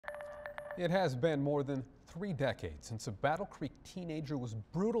It has been more than 3 decades since a Battle Creek teenager was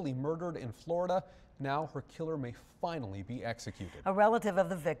brutally murdered in Florida. Now her killer may finally be executed. A relative of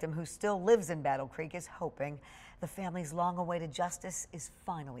the victim who still lives in Battle Creek is hoping the family's long-awaited justice is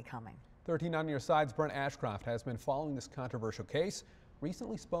finally coming. 13 on your side's Brent Ashcroft has been following this controversial case.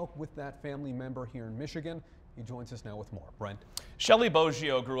 Recently spoke with that family member here in Michigan. He joins us now with more. Brent. Shelly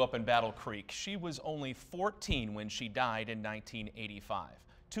Boggio grew up in Battle Creek. She was only 14 when she died in 1985.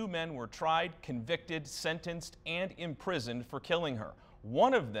 2 men were tried, convicted, sentenced, and imprisoned for killing her.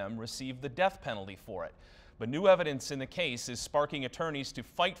 One of them received the death penalty for it. But new evidence in the case is sparking attorneys to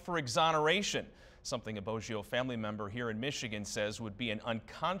fight for exoneration, something a Boggio family member here in Michigan says would be an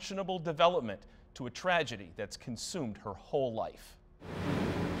unconscionable development to a tragedy that's consumed her whole life.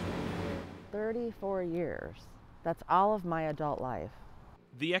 34 years. That's all of my adult life.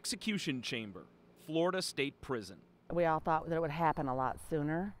 The execution chamber, Florida State Prison. We all thought that it would happen a lot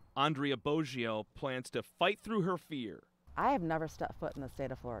sooner. Andrea Boggio plans to fight through her fear. I have never stepped foot in the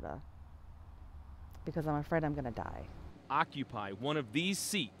state of Florida because I'm afraid I'm going to die. Occupy one of these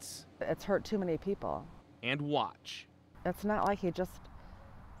seats. It's hurt too many people. And watch. It's not like he just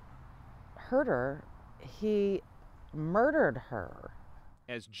hurt her, he murdered her.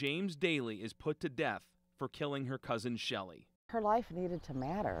 As James Dailey is put to death for killing her cousin Shelly. Her life needed to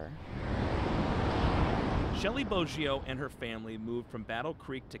matter. Shelly Boggio and her family moved from Battle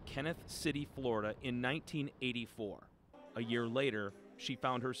Creek to Kenneth City, Florida in 1984. A year later, she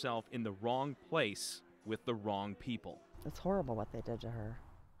found herself in the wrong place with the wrong people. It's horrible what they did to her.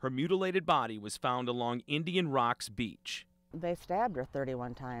 Her mutilated body was found along Indian Rocks Beach. They stabbed her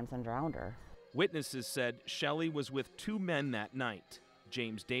 31 times and drowned her. Witnesses said Shelly was with 2 men that night,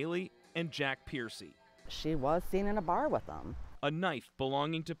 James Dailey and Jack Piercy. She was seen in a bar with them. A knife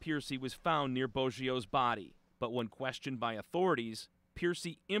belonging to Piercy was found near Boggio's body, but when questioned by authorities,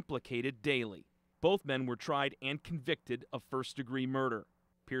 Piercy implicated Dailey. Both men were tried and convicted of first-degree murder.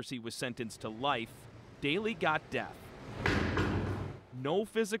 Piercy was sentenced to life. Dailey got death. No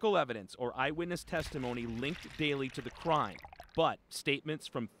physical evidence or eyewitness testimony linked Dailey to the crime, but statements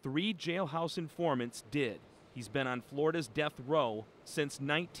from 3 jailhouse informants did. He's been on Florida's death row since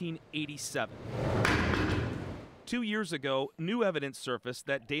 1987. 2 years ago, new evidence surfaced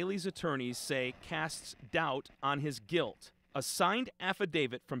that Dailey's attorneys say casts doubt on his guilt. A signed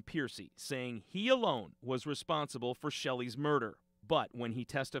affidavit from Piercy saying he alone was responsible for Shelly's murder. But when he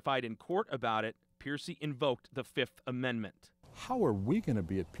testified in court about it, Piercy invoked the 5th Amendment. How are we going to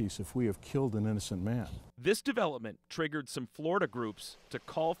be at peace if we have killed an innocent man? This development triggered some Florida groups to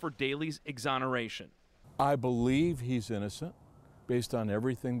call for Dailey's exoneration. I believe he's innocent based on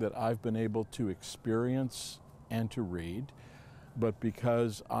everything that I've been able to experience and to read, but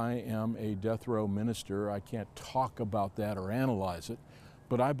because I am a death row minister, I can't talk about that or analyze it,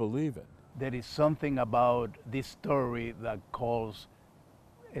 but I believe it. There is something about this story that calls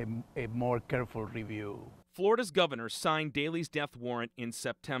a more careful review. Florida's governor signed Dailey's death warrant in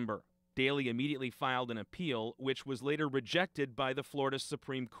September. Dailey immediately filed an appeal, which was later rejected by the Florida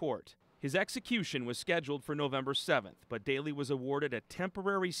Supreme Court. His execution was scheduled for November 7th, but Dailey was awarded a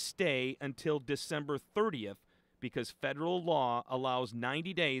temporary stay until December 30th because federal law allows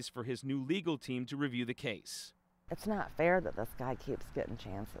 90 days for his new legal team to review the case. It's not fair that this guy keeps getting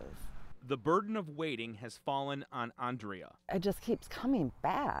chances. The burden of waiting has fallen on Andrea. It just keeps coming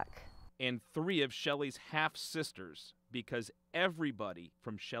back. And 3 of Shelly's half-sisters, because everybody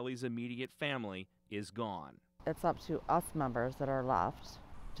from Shelly's immediate family is gone. It's up to us members that are left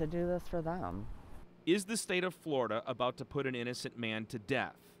to do this for them. Is the state of Florida about to put an innocent man to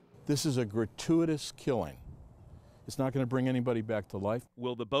death? This is a gratuitous killing. It's not going to bring anybody back to life.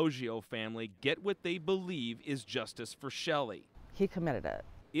 Will the Boggio family get what they believe is justice for Shelly? He committed it.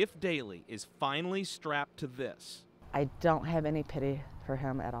 If Dailey is finally strapped to this, I don't have any pity for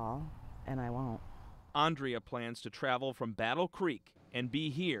him at all, and I won't. Andrea plans to travel from Battle Creek and be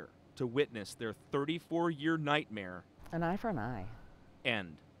here to witness their 34-year nightmare. An eye for an eye.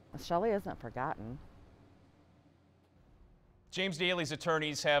 End. Shelly isn't forgotten. James Dailey's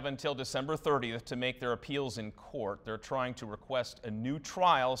attorneys have until December 30th to make their appeals in court. They're trying to request a new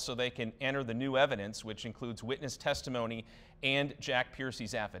trial so they can enter the new evidence, which includes witness testimony and Jack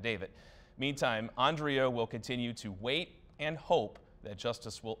Piercy's affidavit. Meantime, Andrea will continue to wait and hope that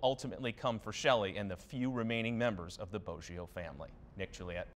justice will ultimately come for Shelly and the few remaining members of the Boggio family. Nick, Juliet.